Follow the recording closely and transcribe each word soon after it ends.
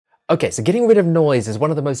Okay, so getting rid of noise is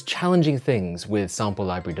one of the most challenging things with sample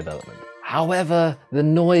library development. However, the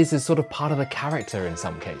noise is sort of part of the character in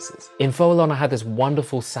some cases. In Fauxillon, I had this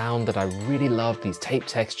wonderful sound that I really loved, these tape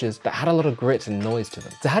textures that had a lot of grit and noise to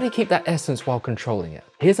them. So how do you keep that essence while controlling it?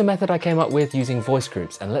 Here's a method I came up with using voice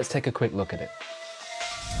groups, and let's take a quick look at it.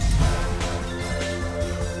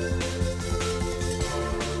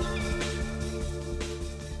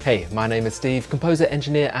 Hey, my name is Steve, composer,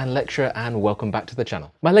 engineer, and lecturer, and welcome back to the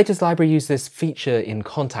channel. My latest library used this feature in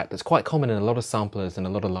Kontakt that's quite common in a lot of samplers and a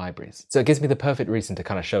lot of libraries. So it gives me the perfect reason to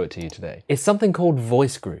kind of show it to you today. It's something called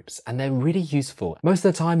voice groups, and they're really useful. Most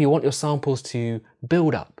of the time you want your samples to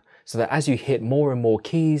build up, so that as you hit more and more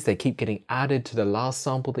keys, they keep getting added to the last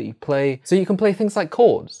sample that you play, so you can play things like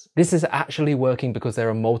chords. This is actually working because there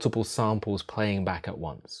are multiple samples playing back at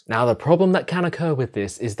once. Now, the problem that can occur with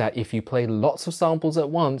this is that if you play lots of samples at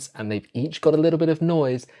once and they've each got a little bit of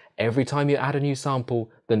noise, every time you add a new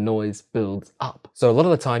sample, the noise builds up. So a lot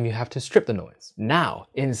of the time you have to strip the noise. Now,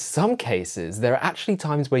 in some cases, there are actually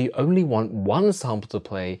times where you only want one sample to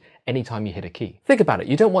play anytime you hit a key. Think about it,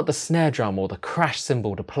 you don't want the snare drum or the crash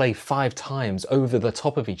cymbal to play 5 times over the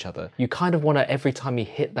top of each other. You kind of want to, every time you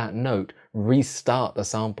hit that note, restart the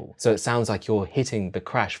sample, so it sounds like you're hitting the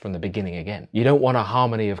crash from the beginning again. You don't want a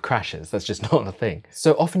harmony of crashes, that's just not a thing.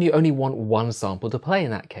 So often you only want one sample to play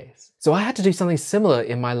in that case. So I had to do something similar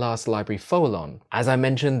in my last library, Fauxillon. As I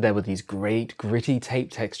mentioned, there were these great gritty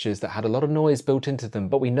tape textures that had a lot of noise built into them,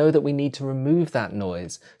 but we know that we need to remove that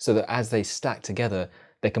noise so that as they stack together,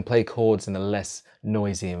 they can play chords in a less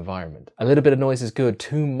noisy environment. A little bit of noise is good,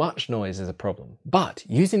 too much noise is a problem. But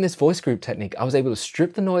using this voice group technique, I was able to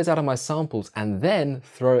strip the noise out of my samples and then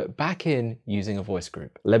throw it back in using a voice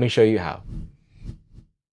group. Let me show you how.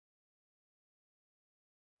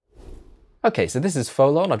 Okay, so this is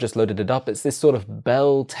Fauxillon, I've just loaded it up. It's this sort of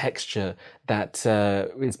bell texture that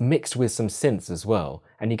is mixed with some synths as well,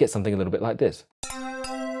 and you get something a little bit like this.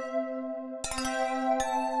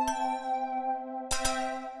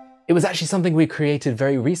 It was actually something we created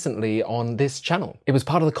very recently on this channel. It was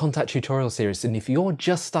part of the Kontakt tutorial series, and if you're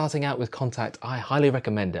just starting out with Kontakt, I highly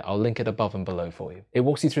recommend it. I'll link it above and below for you. It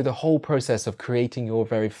walks you through the whole process of creating your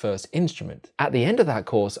very first instrument. At the end of that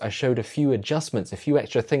course, I showed a few adjustments, a few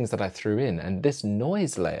extra things that I threw in, and this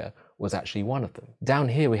noise layer was actually one of them. Down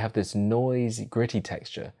here we have this noisy, gritty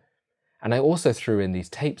texture, and I also threw in these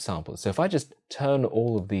tape samples. So if I just turn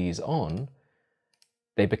all of these on,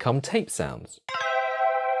 they become tape sounds.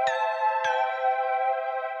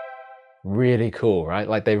 Really cool, right?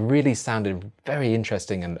 Like they really sounded very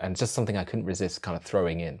interesting and just something I couldn't resist kind of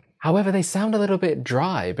throwing in. However, they sound a little bit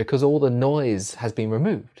dry because all the noise has been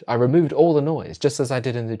removed. I removed all the noise, just as I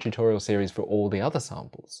did in the tutorial series for all the other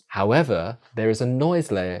samples. However, there is a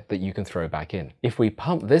noise layer that you can throw back in. If we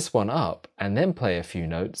pump this one up and then play a few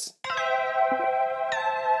notes,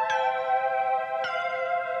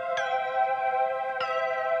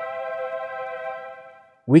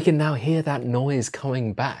 we can now hear that noise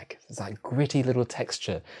coming back. It's that gritty little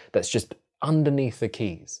texture that's just underneath the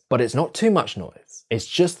keys. But it's not too much noise. It's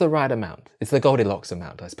just the right amount. It's the Goldilocks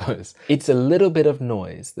amount, I suppose. It's a little bit of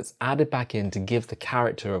noise that's added back in to give the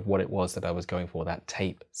character of what it was that I was going for, that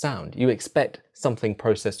tape sound. You expect something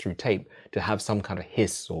processed through tape to have some kind of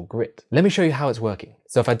hiss or grit. Let me show you how it's working.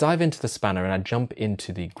 So if I dive into the spanner and I jump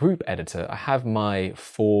into the group editor, I have my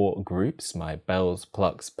 4 groups, my bells,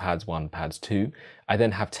 plucks, pads 1, pads 2. I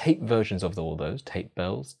then have tape versions of all those, tape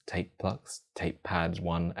bells, tape plucks, tape pads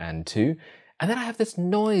 1 and 2. And then I have this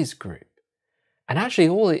noise group. And actually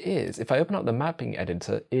all it is, if I open up the mapping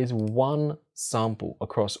editor, is one sample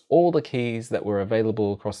across all the keys that were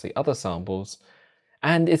available across the other samples.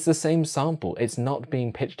 And it's the same sample. It's not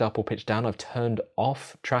being pitched up or pitched down. I've turned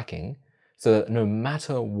off tracking so that no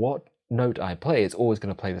matter what note I play, it's always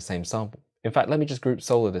going to play the same sample. In fact, let me just group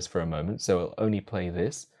solo this for a moment. So it'll only play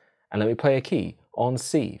this. And let me play a key on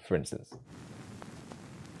C, for instance.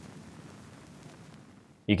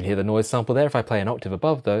 You can hear the noise sample there. If I play an octave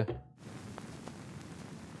above though,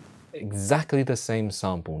 exactly the same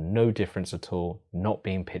sample, no difference at all, not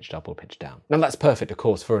being pitched up or pitched down. Now that's perfect, of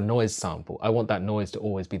course, for a noise sample. I want that noise to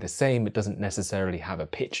always be the same. It doesn't necessarily have a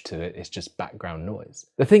pitch to it, it's just background noise.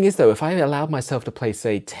 The thing is though, if I allowed myself to play,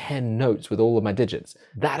 say, 10 notes with all of my digits,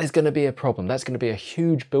 that is going to be a problem. That's going to be a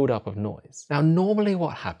huge buildup of noise. Now, normally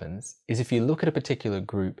what happens is if you look at a particular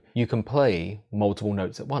group, you can play multiple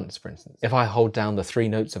notes at once, for instance. If I hold down the 3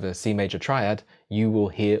 notes of a C major triad, you will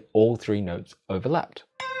hear all 3 notes overlapped.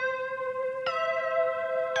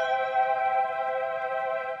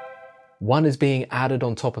 One is being added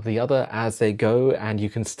on top of the other as they go, and you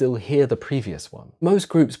can still hear the previous one. Most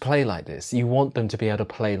groups play like this. You want them to be able to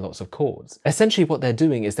play lots of chords. Essentially what they're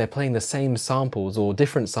doing is they're playing the same samples or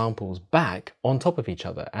different samples back on top of each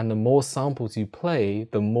other, and the more samples you play,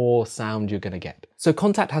 the more sound you're going to get. So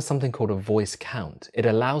Kontakt has something called a voice count. It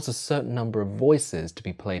allows a certain number of voices to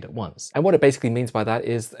be played at once. And what it basically means by that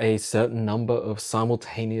is a certain number of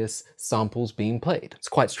simultaneous samples being played. It's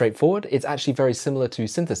quite straightforward. It's actually very similar to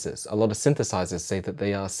synthesis. A lot of synthesizers say that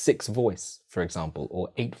they are 6 voice, for example,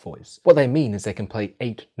 or 8 voice. What they mean is they can play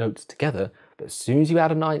 8 notes together, but as soon as you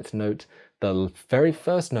add a 9th note, the very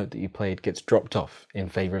first note that you played gets dropped off in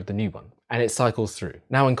favor of the new one, and it cycles through.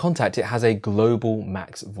 Now in Kontakt, it has a global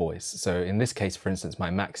max voice. So in this case, for instance, my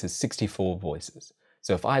max is 64 voices.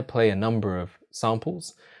 So if I play a number of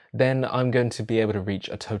samples, then I'm going to be able to reach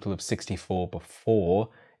a total of 64 before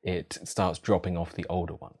it starts dropping off the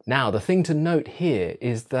older one. Now, the thing to note here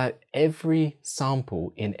is that every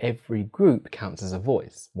sample in every group counts as a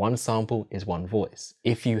voice. One sample is one voice.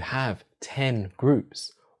 If you have 10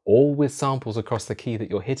 groups, all with samples across the key that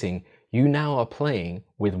you're hitting, you now are playing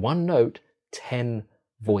with one note 10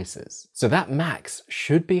 voices. So that max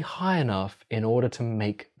should be high enough in order to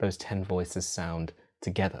make those 10 voices sound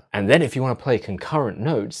together. And then if you want to play concurrent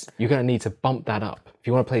notes, you're going to need to bump that up. If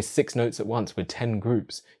you want to play 6 notes at once with 10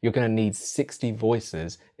 groups, you're going to need 60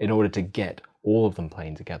 voices in order to get all of them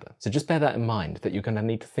playing together. So just bear that in mind, that you're going to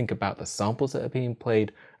need to think about the samples that are being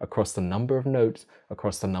played across the number of notes,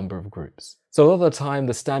 across the number of groups. So a lot of the time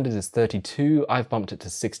the standard is 32, I've bumped it to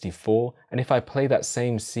 64, and if I play that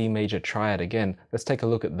same C major triad again, let's take a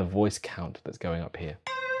look at the voice count that's going up here.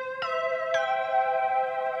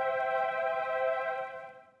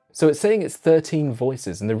 So it's saying it's 13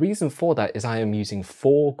 voices, and the reason for that is I am using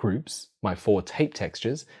 4 groups, my 4 tape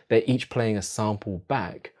textures. They're each playing a sample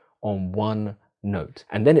back on one note,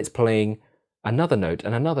 and then it's playing another note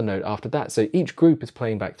and another note after that. So each group is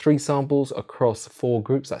playing back 3 samples across 4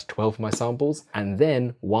 groups, that's 12 of my samples, and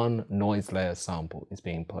then 1 noise layer sample is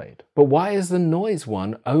being played. But why is the noise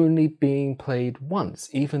one only being played once,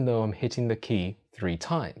 even though I'm hitting the key 3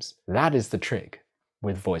 times? That is the trick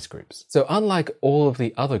with voice groups. So unlike all of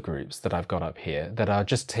the other groups that I've got up here that are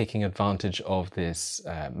just taking advantage of this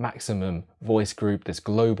maximum voice group, this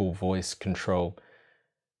global voice control,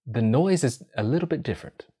 the noise is a little bit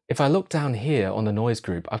different. If I look down here on the noise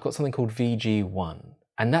group, I've got something called VG1,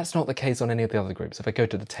 and that's not the case on any of the other groups. If I go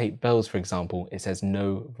to the tape bells, for example, it says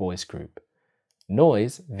no voice group.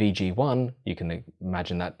 Noise, VG1, you can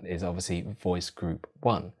imagine that is obviously voice group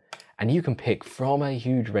 1. And you can pick from a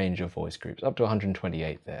huge range of voice groups, up to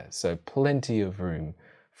 128 there. So plenty of room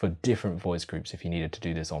for different voice groups if you needed to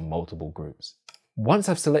do this on multiple groups. Once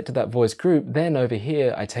I've selected that voice group, then over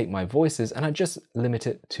here, I take my voices and I just limit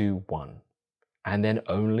it to 1. And then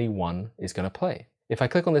only 1 is going to play. If I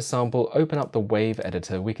click on this sample, open up the wave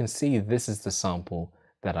editor, we can see this is the sample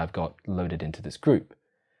that I've got loaded into this group.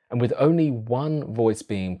 And with only 1 voice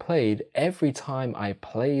being played, every time I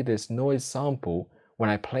play this noise sample, when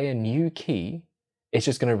I play a new key, it's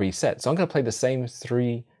just going to reset. So I'm going to play the same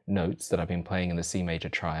 3 notes that I've been playing in the C major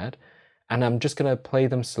triad, and I'm just going to play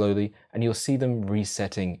them slowly, and you'll see them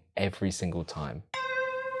resetting every single time.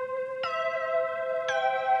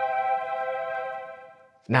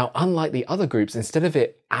 Now, unlike the other groups, instead of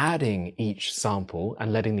it adding each sample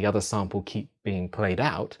and letting the other sample keep being played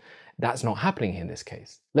out, that's not happening in this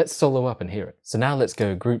case. Let's solo up and hear it. So now let's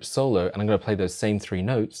go group solo, and I'm going to play those same 3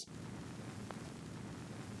 notes.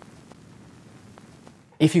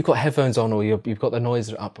 If you've got headphones on or you've got the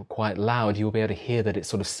noise up quite loud, you'll be able to hear that it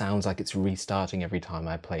sort of sounds like it's restarting every time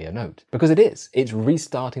I play a note. Because it is, it's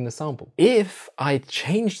restarting the sample. If I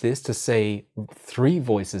change this to say 3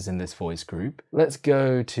 voices in this voice group, let's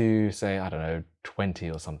go to say, I don't know,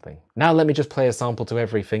 20 or something. Now let me just play a sample to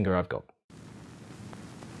every finger I've got.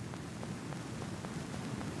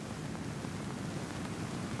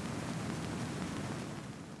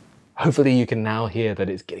 Hopefully you can now hear that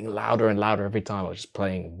it's getting louder and louder every time. I was just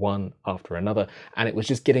playing one after another, and it was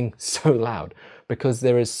just getting so loud because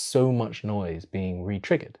there is so much noise being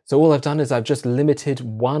re-triggered. So all I've done is I've just limited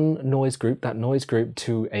one noise group, that noise group,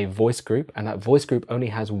 to a voice group, and that voice group only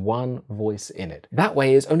has 1 voice in it. That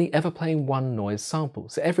way it's only ever playing 1 noise sample.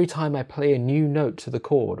 So every time I play a new note to the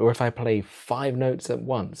chord, or if I play 5 notes at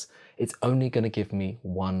once, it's only going to give me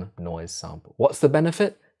 1 noise sample. What's the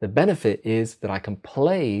benefit? The benefit is that I can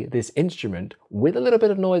play this instrument with a little bit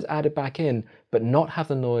of noise added back in, but not have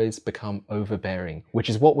the noise become overbearing, which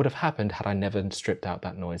is what would have happened had I never stripped out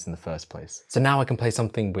that noise in the first place. So now I can play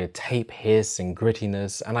something with tape hiss and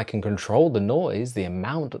grittiness, and I can control the noise, the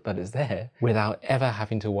amount that is there, without ever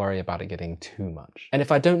having to worry about it getting too much. And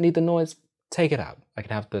if I don't need the noise, take it out. I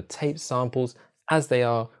can have the tape samples as they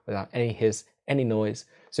are without any hiss, any noise.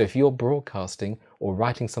 So if you're broadcasting or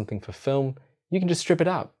writing something for film, you can just strip it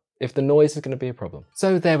out if the noise is going to be a problem.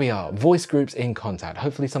 So there we are, voice groups in Kontakt.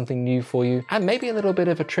 Hopefully something new for you, and maybe a little bit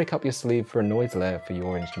of a trick up your sleeve for a noise layer for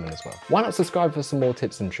your instrument as well. Why not subscribe for some more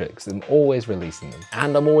tips and tricks? I'm always releasing them.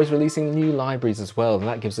 And I'm always releasing new libraries as well, and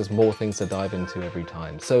that gives us more things to dive into every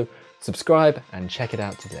time. So subscribe and check it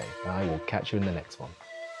out today. I will catch you in the next one.